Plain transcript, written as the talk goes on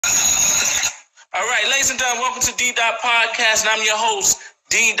All right, ladies and gentlemen, welcome to D-Dot Podcast, and I'm your host,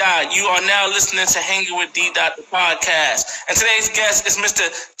 D-Dot. You are now listening to Hangin with D-Dot, the podcast. And today's guest is Mr.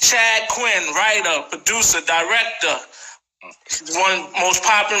 Chad Quinn, writer, producer, director. He's one of the most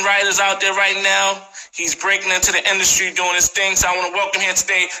popular writers out there right now. He's breaking into the industry, doing his thing, so I want to welcome him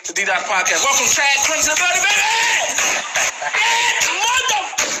today to D-Dot Podcast. Welcome, Chad Quinn, to the building, baby!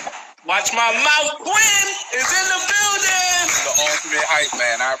 Watch my mouth, Quinn is in the building! The ultimate hype,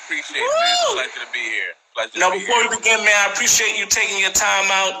 man. I appreciate it, man. It's a pleasure to be here. Before we begin, man, I appreciate you taking your time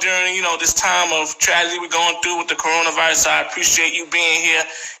out during, this time of tragedy we're going through with the coronavirus. So I appreciate you being here,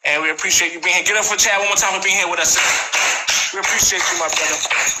 and we appreciate you being here. Get up for Chad one more time for being here with us. We appreciate you, my brother.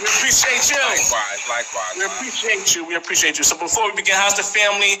 We appreciate you. Likewise. We appreciate you. So before we begin, how's the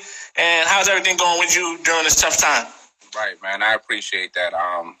family, and how's everything going with you during this tough time? Right, man. I appreciate that.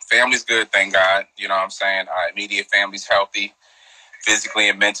 Family's good, thank God. You know what I'm saying? Immediate family's healthy, physically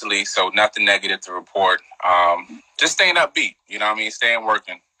and mentally, so nothing negative to report. Just staying upbeat, you know what I mean? Staying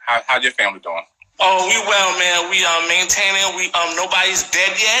working. How's your family doing? Oh, we well, man. We maintaining. We nobody's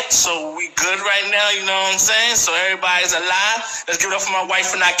dead yet, so we good right now. You know what I'm saying? So everybody's alive. Let's give it up for my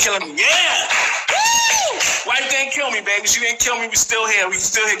wife for not killing me. Yeah, woo! Wife didn't kill me, baby. She didn't kill me. We still here. We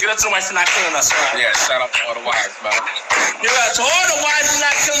still here. Get up to the wife for not killing us. Right? Yeah, shout out to all the wives, man. Yeah, to all the wives for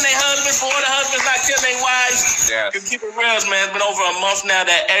not killing their husbands, for all the husbands not killing their wives. Yeah. Keep it real, man. It's been over a month now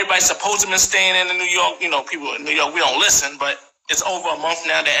that everybody's supposed to be staying in New York. You know, people in New York, we don't listen, but it's over a month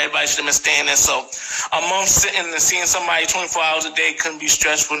now that everybody should have been staying in. So a month sitting and seeing somebody 24 hours a day couldn't be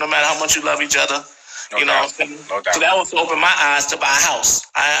stressful, no matter how much you love each other. No doubt. So that also opened my eyes to buy a house.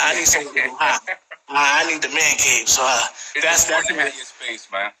 I need something high. I need the man cave. So that's your space,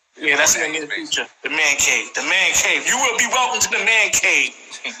 man. Yeah, that's in the near future. The man cave. The man cave. You will be welcome to the man cave.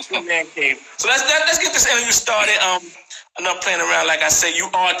 The man cave. So let's get this interview started. Enough playing around. Like I said, you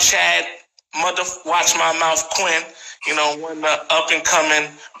are Chad Watch My Mouth Quinn. One of the up-and-coming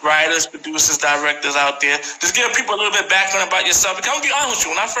writers, producers, directors out there. Just give people a little bit of background about yourself. Because I'm going to be honest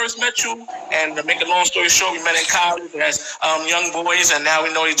with you. When I first met you, and to make a long story short, we met in college as young boys, and now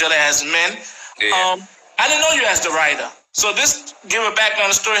we know each other as men. Yeah. I didn't know you as the writer. So just give a background on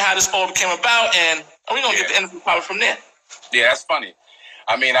the story, how this all came about, and we're going to get the interview probably from there. Yeah, that's funny.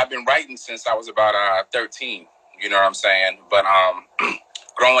 I mean, I've been writing since I was about 13. You know what I'm saying? But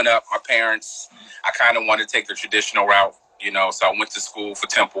growing up, my parents, I kind of wanted to take the traditional route, so I went to school for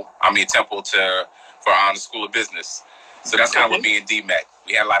Temple for the School of Business. So that's kind of what me and D met.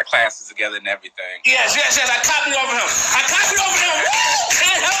 We had a lot of classes together and everything. Yes. I copied over him.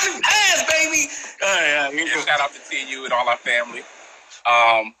 Can't help me pass, baby. Shout out to TU and all our family.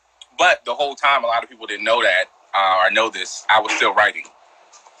 But the whole time, a lot of people didn't know that or know this. I was still writing,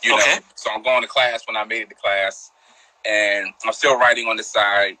 you know. So I'm going to class when I made it to class. And I'm still writing on the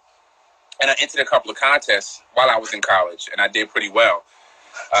side. And I entered a couple of contests while I was in college, and I did pretty well.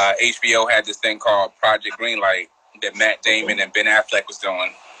 HBO had this thing called Project Greenlight that Matt Damon and Ben Affleck was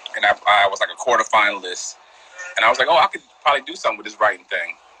doing. And I was like a quarterfinalist. And I was like, I could probably do something with this writing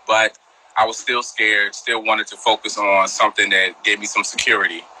thing. But I was still scared, still wanted to focus on something that gave me some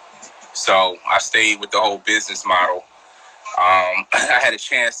security. So I stayed with the whole business model. I had a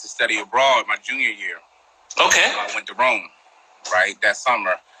chance to study abroad my junior year. Okay. I went to Rome, right, that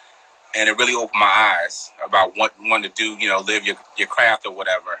summer. And it really opened my eyes about what you want to do, live your craft or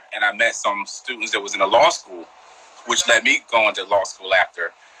whatever. And I met some students that was in a law school, which led me going to law school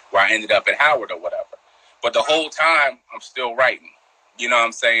after, where I ended up at Howard or whatever. But the whole time, I'm still writing. You know what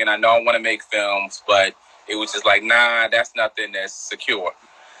I'm saying? I know I want to make films, but it was just like, nah, that's nothing that's secure.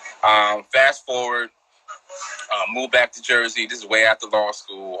 Fast forward, moved back to Jersey. This is way after law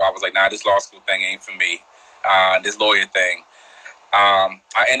school. I was like, nah, this law school thing ain't for me. This lawyer thing.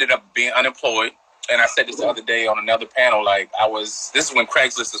 I ended up being unemployed, and I said this the other day on another panel, this is when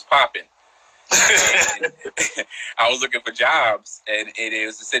Craigslist was popping. I was looking for jobs, and it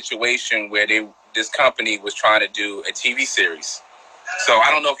was a situation where this company was trying to do a TV series. So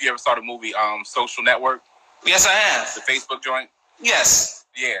I don't know if you ever saw the movie Social Network. Yes, I have. The Facebook joint? Yes.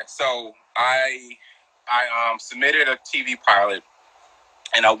 Yeah, so I submitted a TV pilot,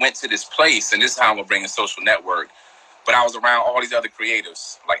 and I went to this place, and this is how I'm going to bring in Social Network. But I was around all these other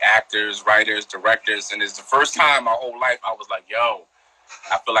creatives, like actors, writers, directors, and it's the first time my whole life I was like, yo,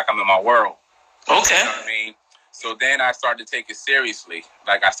 I feel like I'm in my world. Okay. You know what I mean? So then I started to take it seriously.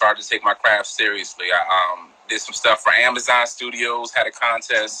 I started to take my craft seriously. I did some stuff for Amazon Studios, had a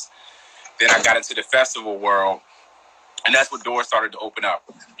contest. Then I got into the festival world, and that's what doors started to open up.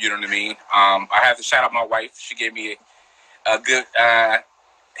 You know what I mean? I have to shout out my wife. She gave me a good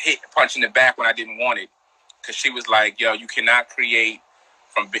punch in the back when I didn't want it. Because she was like, yo, you cannot create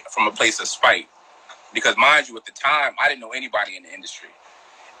from a place of spite. Because mind you, at the time, I didn't know anybody in the industry.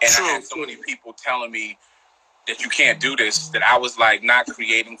 And True. I had so many people telling me that you can't do this, that I was like not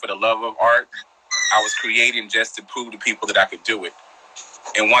creating for the love of art. I was creating just to prove to people that I could do it.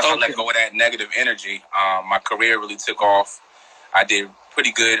 And once I let go of that negative energy, my career really took off. I did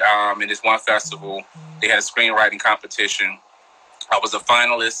pretty good in this one festival. They had a screenwriting competition. I was a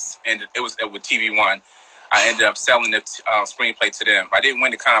finalist, and it was with TV1. I ended up selling the screenplay to them. I didn't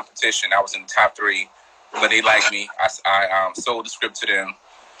win the competition. I was in the top 3, but they liked me. I sold the script to them,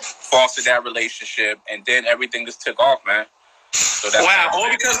 fostered that relationship, and then everything just took off, man. So that's all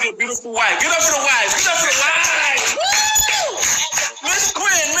because of your beautiful wife. Get up for the wives. Get up for the wives. Woo! Miss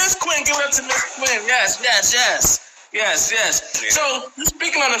Quinn. Give it up to Miss Quinn. Yes. Yeah. So,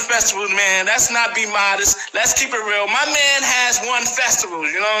 speaking on the festival, man, let's not be modest. Let's keep it real. My man has won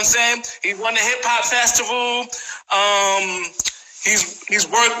festivals, you know what I'm saying? He won the hip-hop festival. He's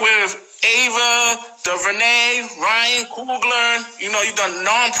worked with Ava, DuVernay, Ryan Coogler. You know, you've done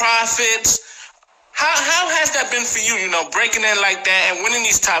nonprofits. How has that been for you, you know, breaking in like that and winning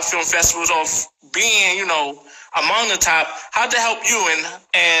these top film festivals or being, you know, among the top? How'd that help you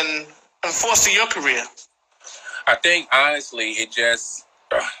and foster your career? I think, honestly, it just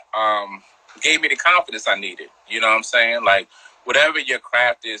gave me the confidence I needed. You know what I'm saying? Like, whatever your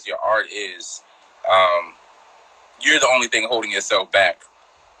craft is, your art is, you're the only thing holding yourself back.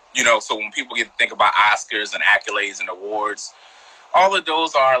 You know, so when people get to think about Oscars and accolades and awards, all of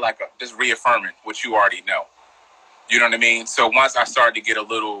those are like just reaffirming what you already know. You know what I mean? So once I started to get a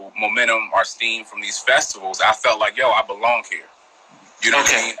little momentum or steam from these festivals, I felt like, yo, I belong here. You know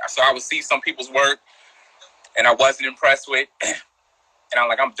what I mean? So I would see some people's work and I wasn't impressed with, and I'm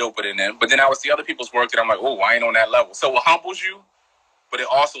like, I'm doper than them. But then I would see other people's work that I'm like, oh, I ain't on that level. So it humbles you, but it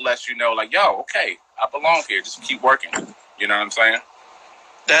also lets you know, like, yo, okay, I belong here. Just keep working. You know what I'm saying?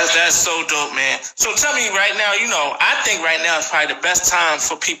 That's so dope, man. So tell me right now, you know, I think right now is probably the best time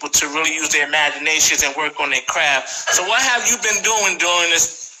for people to really use their imaginations and work on their craft. So what have you been doing during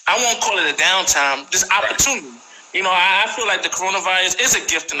this, I won't call it a downtime, this opportunity? Right. You know, I feel like the coronavirus is a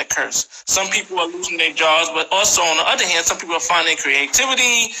gift and a curse. Some people are losing their jobs, but also on the other hand, some people are finding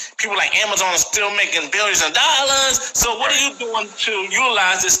creativity. People like Amazon are still making billions of dollars. So what are you doing to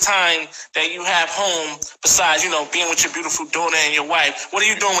utilize this time that you have home besides, you know, being with your beautiful daughter and your wife? What are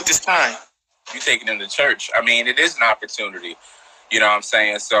you doing with this time? You taking them to church. I mean, it is an opportunity. You know what I'm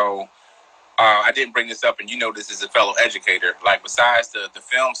saying? So I didn't bring this up, and you know this as a fellow educator. Like, besides the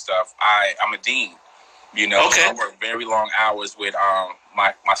film stuff, I'm a dean. You know, so I work very long hours with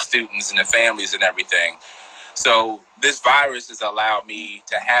my students and the families and everything. So this virus has allowed me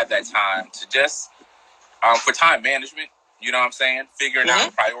to have that time to just, for time management, you know what I'm saying? Figuring out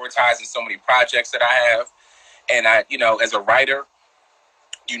and prioritizing so many projects that I have. And I, you know, as a writer,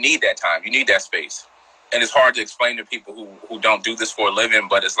 you need that time. You need that space. And it's hard to explain to people who don't do this for a living,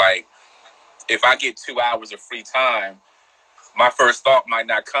 but it's like, if I get 2 hours of free time, my first thought might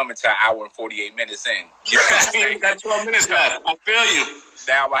not come until an hour and 48 minutes in. You know what I'm saying? Got 12 minutes left. I feel you.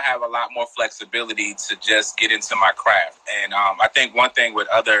 Now I have a lot more flexibility to just get into my craft. And I think one thing what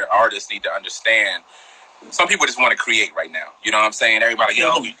other artists need to understand, some people just want to create right now. You know what I'm saying? Everybody,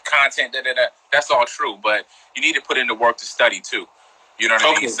 content, da-da-da. That's all true. But you need to put in the work to study, too. You know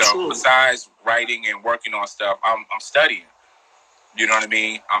what I mean? So besides writing and working on stuff, I'm studying. You know what I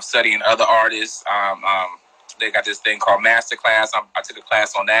mean? I'm studying other artists. They got this thing called Masterclass. I took a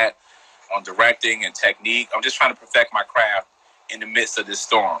class on that, on directing and technique. I'm just trying to perfect my craft in the midst of this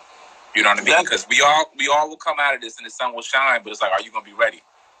storm. You know what I mean? Because we all will come out of this and the sun will shine, but it's like, are you going to be ready?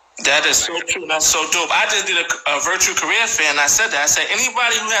 That is so true. That's so dope. I just did a virtual career fair, and I said that. I said,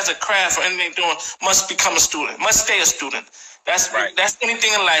 anybody who has a craft or anything doing must become a student, must stay a student. That's right. That's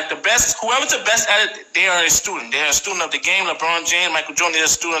anything in life. The best, whoever's the best at it, they are a student. They're a student of the game. LeBron James, Michael Jordan, they're a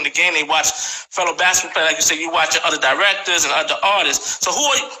student of the game. They watch fellow basketball players, like you said. You watch other directors and other artists. So who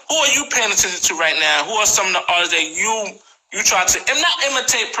are you paying attention to right now? Who are some of the artists that you try to, and not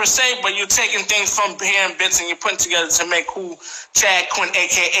imitate per se, but you're taking things from hearing bits and you're putting together to make who Chad Quinn,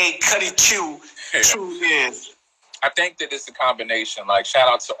 a.k.a. Cuddy Q, truly is? I think that it's a combination. Like, shout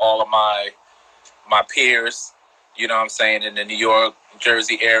out to all of my peers, you know what I'm saying, in the New York,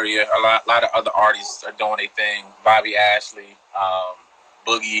 Jersey area. A lot of other artists are doing their thing. Bobby Ashley,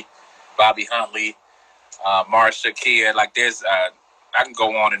 Boogie, Bobby Huntley, Marsha, Kia. Like, there's... I can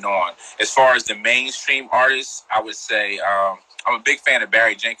go on and on. As far as the mainstream artists, I would say I'm a big fan of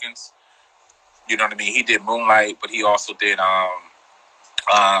Barry Jenkins. You know what I mean? He did Moonlight, but he also did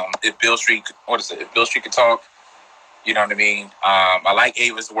If Bill Street Could Talk. You know what I mean? I like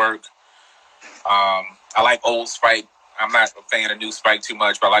Ava's work. I like old Spike. I'm not a fan of new Spike too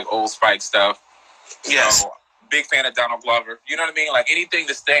much, but I like old Spike stuff. Yes. So, big fan of Donald Glover. You know what I mean? Like anything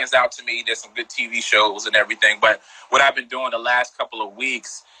that stands out to me, there's some good TV shows and everything. But what I've been doing the last couple of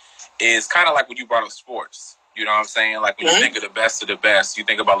weeks is kind of like when you brought up sports. You know what I'm saying? Like when you think of the best, you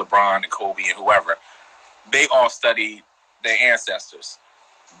think about LeBron and Kobe and whoever. They all studied their ancestors.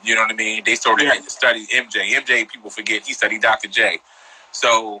 You know what I mean? They studied MJ. MJ, people forget, he studied Dr. J.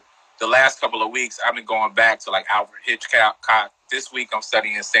 So the last couple of weeks, I've been going back to like Alfred Hitchcock. This week, I'm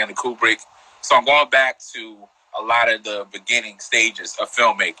studying Stanley Kubrick. So I'm going back to a lot of the beginning stages of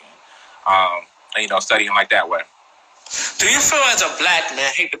filmmaking, and, studying like that way. Do you feel as a black man,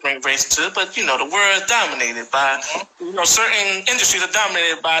 I hate to bring race into it, but, the world is dominated by, certain industries are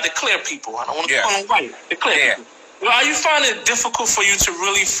dominated by the clear people. I don't want to call them white, the clear people. Well, are you finding it difficult for you to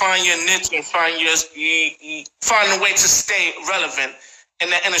really find your niche and find a way to stay relevant in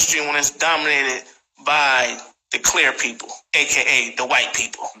the industry when it's dominated by the clear people, a.k.a. the white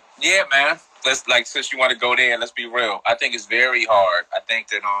people? Yeah, man. Since you want to go there, let's be real. I think it's very hard. I think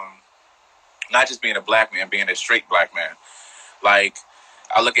that, not just being a black man, being a straight black man. Like,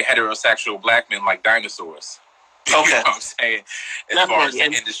 I look at heterosexual black men like dinosaurs. You know what I'm saying? As far as the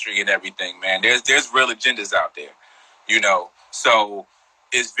industry and everything, man. There's real agendas out there, So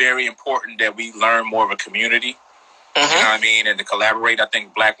it's very important that we learn more of a community. You know what I mean? And to collaborate. I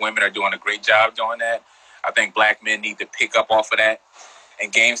think black women are doing a great job doing that. I think black men need to pick up off of that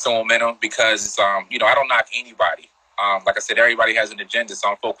and gain some momentum because, I don't knock anybody. Like I said, everybody has an agenda, so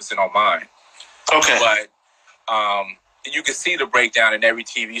I'm focusing on mine. Okay. But you can see the breakdown in every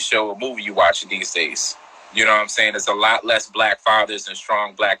TV show or movie you watch these days. You know what I'm saying? There's a lot less black fathers and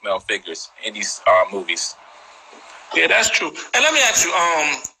strong black male figures in these movies. Yeah, that's true. And let me ask you,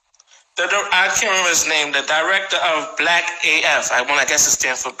 I can't remember his name, the director of Black AF. I guess it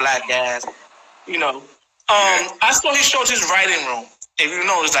stands for Black Ass. I saw he shows his writing room. If you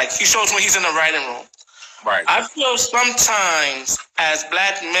know, it's like he shows when he's in the writing room. Right. I feel sometimes as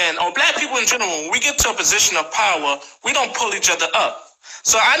black men or black people in general, when we get to a position of power, we don't pull each other up.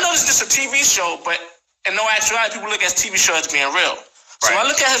 So I know this is a TV show, but in no actuality, people look at TV shows as being real. Right. So I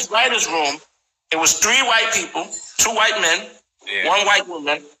look at his writer's room. It was 3 white people, 2 white men, 1 white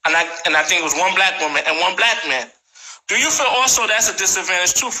woman, and I think it was 1 black woman and 1 black man. Do you feel also that's a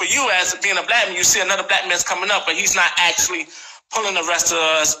disadvantage too for you as being a black man? You see another black man's coming up, but he's not actually pulling the rest of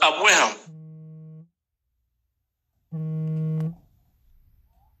us up with him.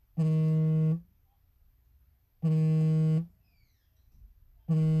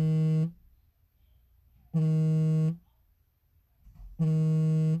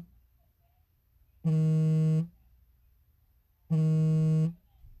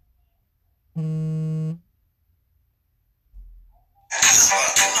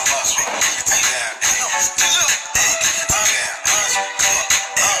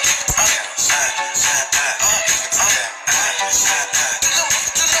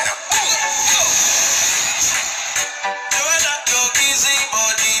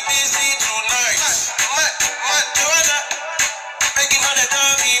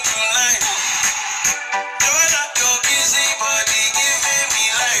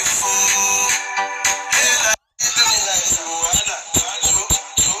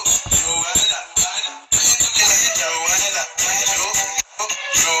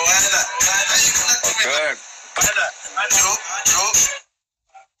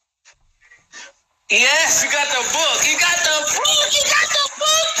 Yes, you got the book. You got the book. You got the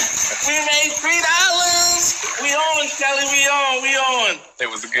book. We made $3. We on, Kelly. We on. It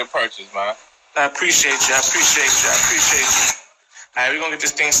was a good purchase, man. I appreciate you. All right, we're going to get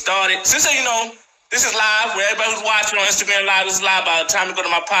this thing started. Since, this is live. Where everybody who's watching on Instagram Live, this is live. By the time we go to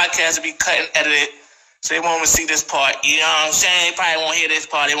my podcast, it'll be cut and edited. So they won't even see this part. You know what I'm saying? They probably won't hear this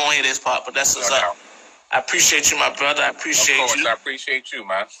part. They won't hear this part, but that's what's up. I appreciate you, my brother. I appreciate you. Of course, I appreciate you,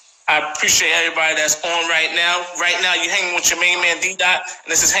 man. I appreciate everybody that's on right now. Right now, you're hanging with your main man, D-Dot,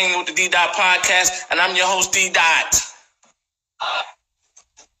 and this is Hanging with the D-Dot podcast, and I'm your host, D-Dot.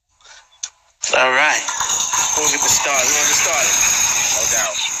 All right. We'll get this started. No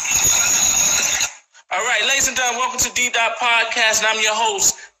doubt. All right, ladies and gentlemen, welcome to D-Dot podcast, and I'm your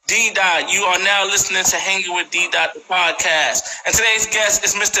host, D-Dot. You are now listening to Hanging with D-Dot, the podcast. And today's guest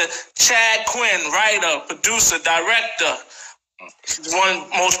is Mr. Chad Quinn, writer, producer, director. He's one of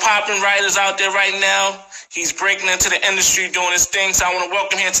the most popular writers out there right now. He's breaking into the industry, doing his thing. So I want to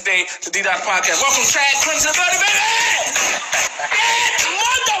welcome here today to D-Dot Podcast. Welcome, Chad Quinn, to the party, baby!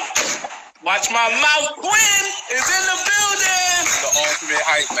 Watch my mouth. Quinn is in the building. The ultimate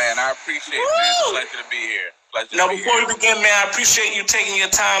hype, man. I appreciate it, man. It's a pleasure to be here. Now, before we begin, man, I appreciate you taking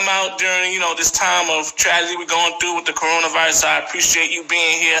your time out during, this time of tragedy we're going through with the coronavirus. I appreciate you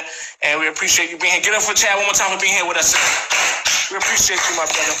being here, and we appreciate you being here. Get up for Chad one more time for being here with us. We appreciate you, my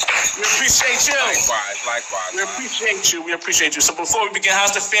brother. We appreciate you. Likewise. We appreciate you. So before we begin,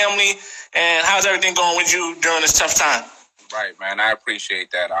 how's the family, and how's everything going with you during this tough time? Right, man. I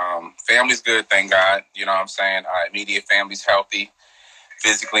appreciate that. Family's good, thank God. You know what I'm saying? Immediate family's healthy,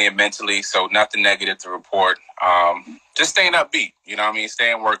 physically and mentally, so nothing negative to report. Just staying upbeat, you know what I mean?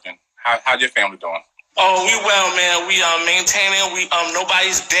 Staying working. How's your family doing? Oh, we well, man. We maintaining.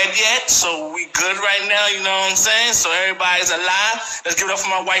 Nobody's dead yet, so we good right now. You know what I'm saying? So everybody's alive. Let's give it up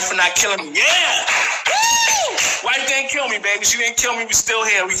for my wife for not killing me. Yeah, woo! Wife didn't kill me, baby. She didn't kill me. We still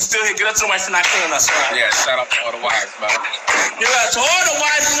here. We still here. Give it up to the wife for not killing us. Right? Yeah, shout out to all the wives, man. Give it up to all the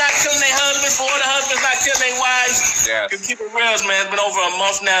wives for not killing their husbands. For all the husbands not killing their wives. Yeah. Keep it real, man. It's been over a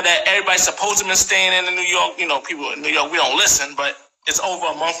month now that everybody's supposed to be staying in New York. People in New York, we don't listen, but it's over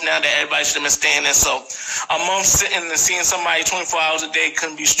a month now that everybody should have been staying in. So a month sitting and seeing somebody 24 hours a day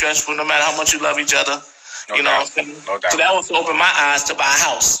couldn't be stressful, no matter how much you love each other. No doubt. So that also opened my eyes to buy a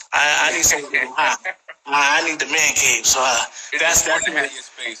house. I need something high. I need the man cave. So that's your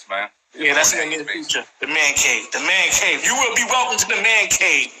space, man. Yeah, that's in the near future. The man cave. The man cave. You will be welcome to the man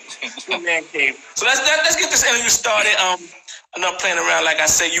cave. The man cave. So let's get this interview started. I'm not playing around. Like I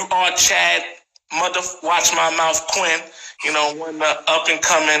said, you are Chad. Watch my mouth, Quinn. One of the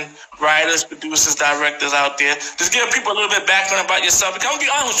up-and-coming writers, producers, directors out there. Just give people a little bit of background about yourself. Because I'm going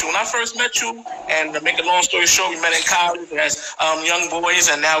to be honest with you. When I first met you, and to make a long story short, we met in college as young boys,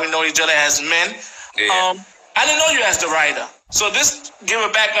 and now we know each other as men. Yeah. I didn't know you as the writer. So just give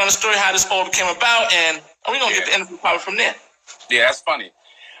a background of the story, how this all became about, and we're going to get the interview probably from there. Yeah, that's funny.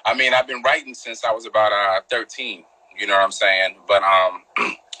 I mean, I've been writing since I was about 13. You know what I'm saying? But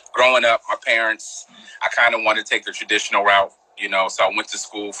growing up, my parents, I kind of wanted to take the traditional route, so I went to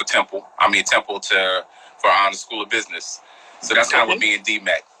school for Temple for the School of Business. So that's kind of what me and D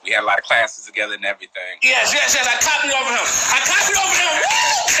met. We had a lot of classes together and everything. Yes. I copied over him.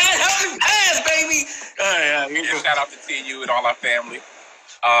 Woo! Can't help me pass, baby. Shout out to TU and all our family.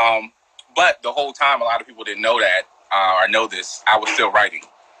 But the whole time, a lot of people didn't know that or know this. I was still writing,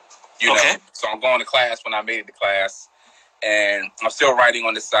 know. So I'm going to class when I made it to class. And I'm still writing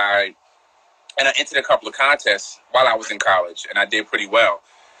on the side. And I entered a couple of contests while I was in college, and I did pretty well.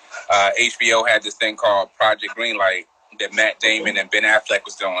 HBO had this thing called Project Greenlight that Matt Damon and Ben Affleck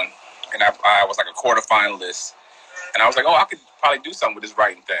was doing. And I was like a quarterfinalist. And I was like, I could probably do something with this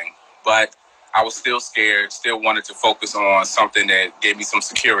writing thing. But I was still scared, still wanted to focus on something that gave me some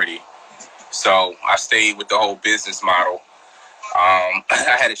security. So I stayed with the whole business model. I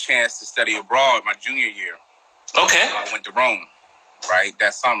had a chance to study abroad my junior year. Okay. I went to Rome, right,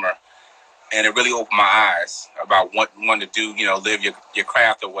 that summer, and it really opened my eyes about what you want to do, live your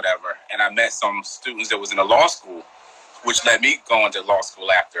craft or whatever. And I met some students that was in a law school, which led me going to law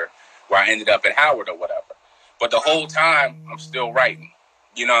school after, where I ended up at Howard or whatever. But the whole time, I'm still writing.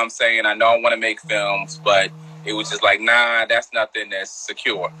 You know what I'm saying? I know I want to make films, but it was just like, nah, that's nothing that's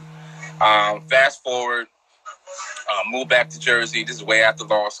secure. Fast forward, moved back to Jersey. This is way after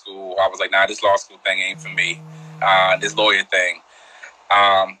law school. I was like, nah, this law school thing ain't for me. This lawyer thing.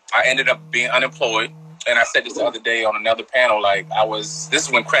 I ended up being unemployed. And I said this the other day on another panel, this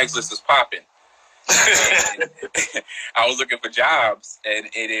is when Craigslist was popping. I was looking for jobs, and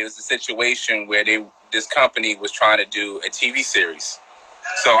it was a situation where this company was trying to do a TV series.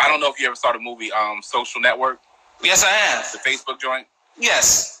 So I don't know if you ever saw the movie Social Network. Yes, I have. The Facebook joint?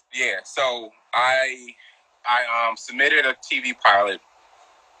 Yes. Yeah, so I submitted a TV pilot,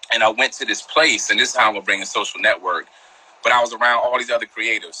 and I went to this place, and this is how I'm going to bring in Social Network. But I was around all these other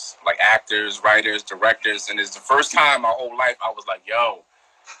creatives, like actors, writers, directors, and it's the first time my whole life I was like, yo,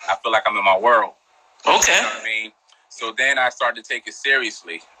 I feel like I'm in my world. Okay. You know what I mean? So then I started to take it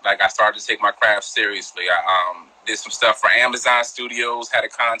seriously. I started to take my craft seriously. I did some stuff for Amazon Studios, had a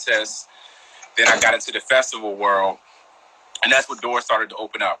contest. Then I got into the festival world. And that's what doors started to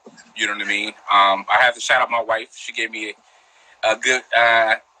open up. You know what I mean? I have to shout out my wife. She gave me a good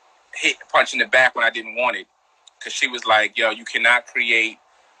punch in the back when I didn't want it. Because she was like, yo, you cannot create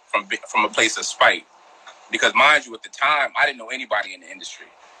from a place of spite. Because mind you, at the time, I didn't know anybody in the industry.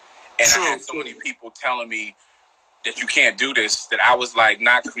 And I had so many people telling me that you can't do this, that I was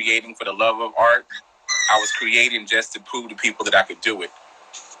not creating for the love of art. I was creating just to prove to people that I could do it.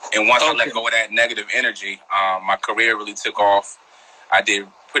 And once I let go of that negative energy, my career really took off. I did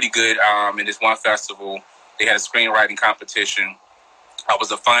pretty good in this one festival. They had a screenwriting competition. I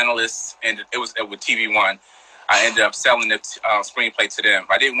was a finalist, and it was with TV One. I ended up selling the screenplay to them.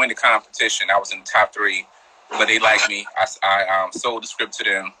 I didn't win the competition. I was in the top 3, but they like me. I sold the script to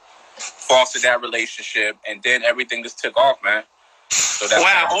them, fostered that relationship, and then everything just took off, man. So that's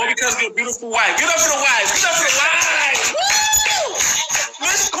wow, all because of your beautiful wife. Give it up for the wives. Give it up for the wives. Woo!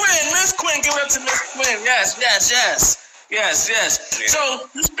 Miss Quinn, give it up to Miss Quinn. Yes. Yeah. So,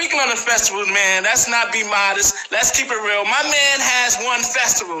 you speaking on the festivals, man, let's not be modest. Let's keep it real. My man has won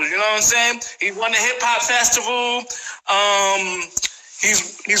festivals, you know what I'm saying? He won the hip-hop festival.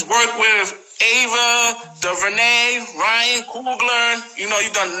 He's worked with Ava, DuVernay, Ryan Coogler. You know,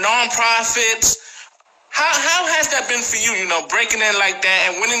 you've done nonprofits. How has that been for you, you know, breaking in like that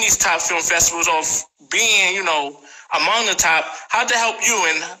and winning these top film festivals or being, you know, among the top? How'd that help you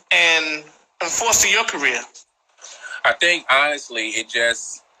and foster your career? I think, honestly, it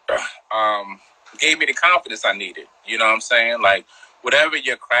just gave me the confidence I needed. You know what I'm saying? Like, whatever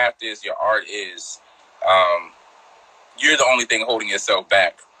your craft is, your art is, you're the only thing holding yourself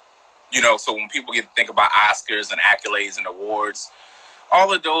back. You know, so when people get to think about Oscars and accolades and awards,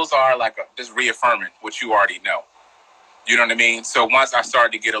 all of those are like just reaffirming what you already know. You know what I mean? So once I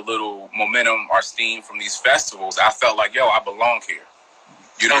started to get a little momentum or steam from these festivals, I felt like, yo, I belong here.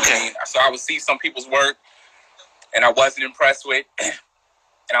 You know what I mean? So I would see some people's work and I wasn't impressed with, and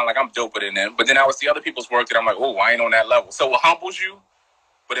I'm like, I'm doper than them. But then I would see other people's work that I'm like, oh, I ain't on that level. So it humbles you,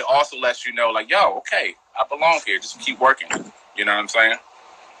 but it also lets you know, like, yo, okay, I belong here. Just keep working. You know what I'm saying?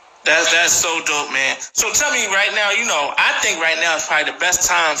 That's so dope, man. So tell me right now, you know, I think right now is probably the best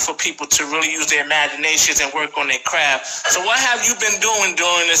time for people to really use their imaginations and work on their craft. So what have you been doing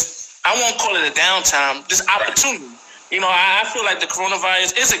during this, I won't call it a downtime, this opportunity? Right. You know, I feel like the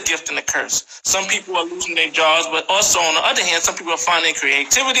coronavirus is a gift and a curse. Some people are losing their jobs, but also on the other hand, some people are finding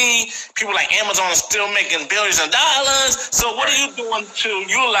creativity. People like Amazon are still making billions of dollars. So what are you doing to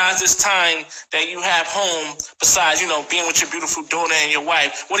utilize this time that you have home besides, you know, being with your beautiful daughter and your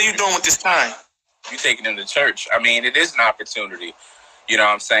wife? What are you doing with this time? You taking them to church. I mean, it is an opportunity. You know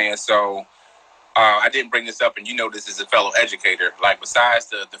what I'm saying? So I didn't bring this up, and you know this as a fellow educator. Like, besides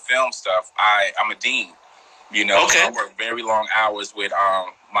the film stuff, I'm a dean. You know, so I work very long hours with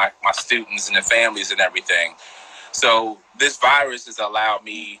my students and the families and everything. So this virus has allowed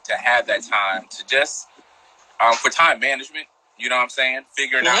me to have that time to just, for time management, you know what I'm saying?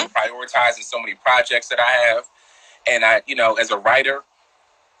 Figuring out and prioritizing so many projects that I have. And I, you know, as a writer,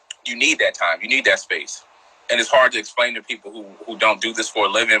 you need that time. You need that space. And it's hard to explain to people who don't do this for a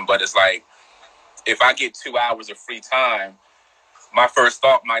living, but it's like, if I get 2 hours of free time, my first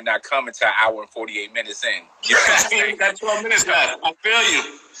thought might not come until an hour and 48 minutes in. You know you got 12 minutes left. I feel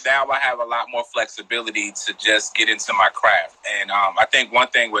you. Now I have a lot more flexibility to just get into my craft. And I think one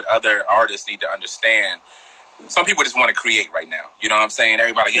thing with other artists need to understand, some people just want to create right now. You know what I'm saying?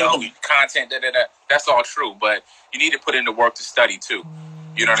 Everybody, content, That's all true. But you need to put in the work to study, too.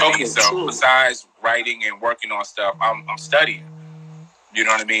 You know what I mean? So besides writing and working on stuff, I'm studying. You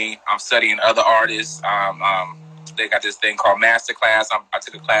know what I mean? I'm studying other artists. They got this thing called Masterclass. I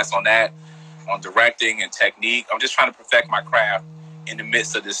took a class on that, on directing and technique. I'm just trying to perfect my craft in the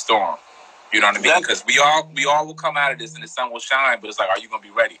midst of this storm. You know what I mean? Because we all will come out of this and the sun will shine, but it's like, are you going to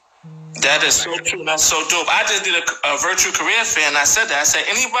be ready? That is so true. That's so dope. I just did a virtual career fair, and I said that. I said,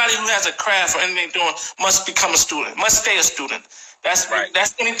 anybody who has a craft or anything doing must become a student, must stay a student. That's right.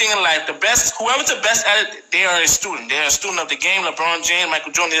 That's anything in life. Whoever's the best at it, they are a student. They're a student of the game. LeBron James,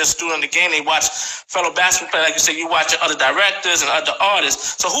 Michael Jordan, they're a student of the game. They watch fellow basketball players, like you said. You watch other directors and other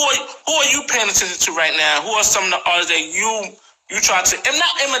artists. So who are you paying attention to right now? Who are some of the artists that you try to, and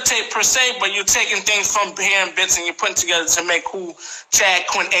not imitate per se, but you're taking things from hearing bits and you're putting together to make who Chad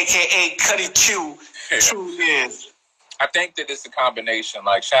Quinn, a.k.a. Cuddy Q, truly is? I think that it's a combination.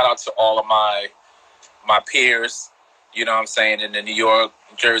 Like, shout out to all of my peers. You know what I'm saying? In the New York,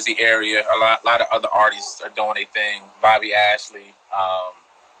 Jersey area, a lot of other artists are doing their thing. Bobby Ashley,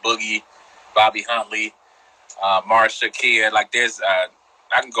 Boogie, Bobby Huntley, Marsha, Kia. Like, there's,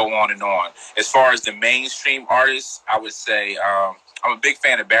 I can go on and on. As far as the mainstream artists, I would say I'm a big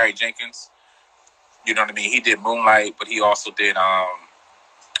fan of Barry Jenkins. You know what I mean? He did Moonlight, but he also did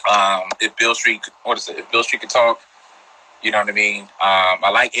If Bill Street Could Talk. You know what I mean? I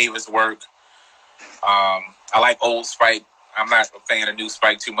like Ava's work. I like old Spike. I'm not a fan of new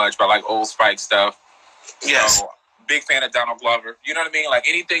Spike too much, but I like old Spike stuff. Yes. So, big fan of Donald Glover. You know what I mean? Like,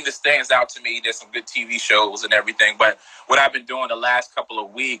 anything that stands out to me, there's some good TV shows and everything. But what I've been doing the last couple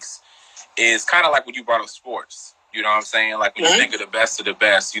of weeks is kind of like when you brought up sports. You know what I'm saying? Like, when you think of the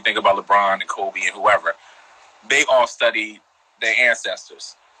best, you think about LeBron and Kobe and whoever. They all studied their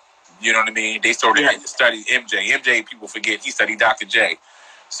ancestors. You know what I mean? They studied MJ. MJ, people forget, he studied Dr. J.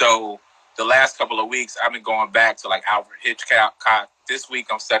 So the last couple of weeks, I've been going back to, like, Alfred Hitchcock. This week,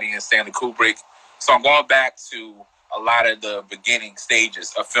 I'm studying Stanley Kubrick. So I'm going back to a lot of the beginning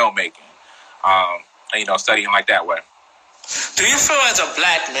stages of filmmaking, and, studying like that way. Do you feel as a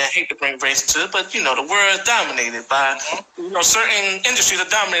black man, I hate to bring race into it, but, the world is dominated by, certain industries are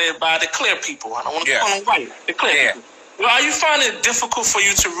dominated by the clear people. I don't want to call them white, the clear people. Well, are you finding it difficult for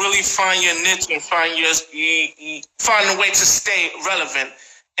you to really find your niche and find a way to stay relevant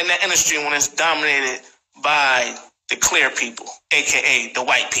in that industry when it's dominated by the clear people, aka the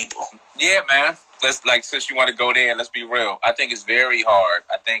white people? Yeah, man. Since you want to go there, let's be real. I think it's very hard.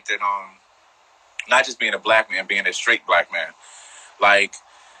 I think that not just being a black man, being a straight black man. Like,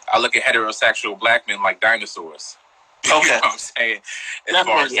 I look at heterosexual black men like dinosaurs. Okay. You know what I'm saying? As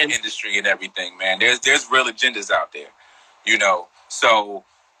far as the industry and everything, man. There's real agendas out there. So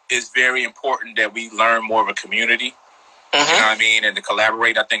it's very important that we learn more of a community. You know what I mean? And to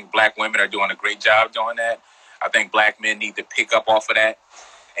collaborate. I think black women are doing a great job doing that. I think black men need to pick up off of that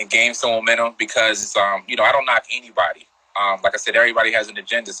and gain some momentum because, I don't knock anybody. Like I said, everybody has an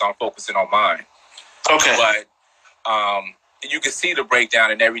agenda, so I'm focusing on mine. Okay. But you can see the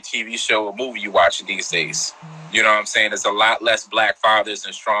breakdown in every TV show or movie you watch these days. You know what I'm saying? There's a lot less black fathers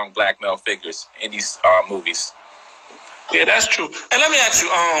and strong black male figures in these movies. Yeah, that's true. And let me ask you,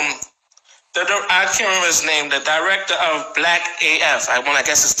 I can't remember his name, the director of Black AF. I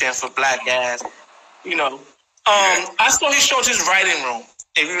guess it stands for Black Ass. I saw he shows his writing room.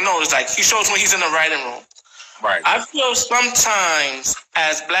 If you notice, he shows when he's in the writing room. Right. I feel sometimes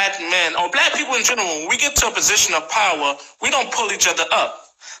as black men, or black people in general, when we get to a position of power, we don't pull each other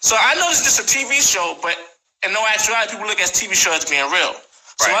up. So I know it's just a TV show, but in no actuality, people look at TV shows as being real.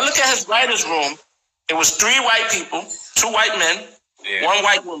 So I look at his writer's room. It was 3 white people, 2 white men, 1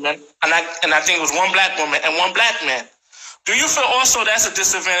 white woman, and I think it was 1 black woman and 1 black man. Do you feel also that's a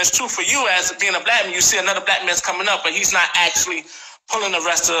disadvantage too for you as being a black man? You see another black man's coming up, but he's not actually pulling the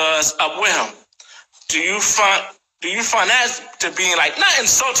rest of us up with him. Do you find that to be not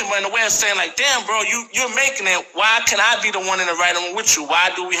insulting, but in a way of saying damn, bro, you're making it. Why can I be the one in the writing room with you?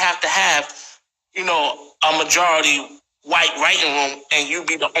 Why do we have to have, a majority white writing room and you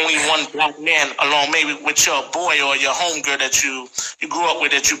be the only 1 black man along maybe with your boy or your homegirl that you grew up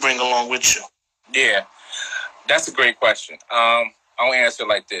with that you bring along with you? Yeah, that's a great question. I'll answer it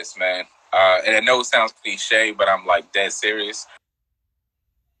like this, man. And I know it sounds cliche, but I'm dead serious.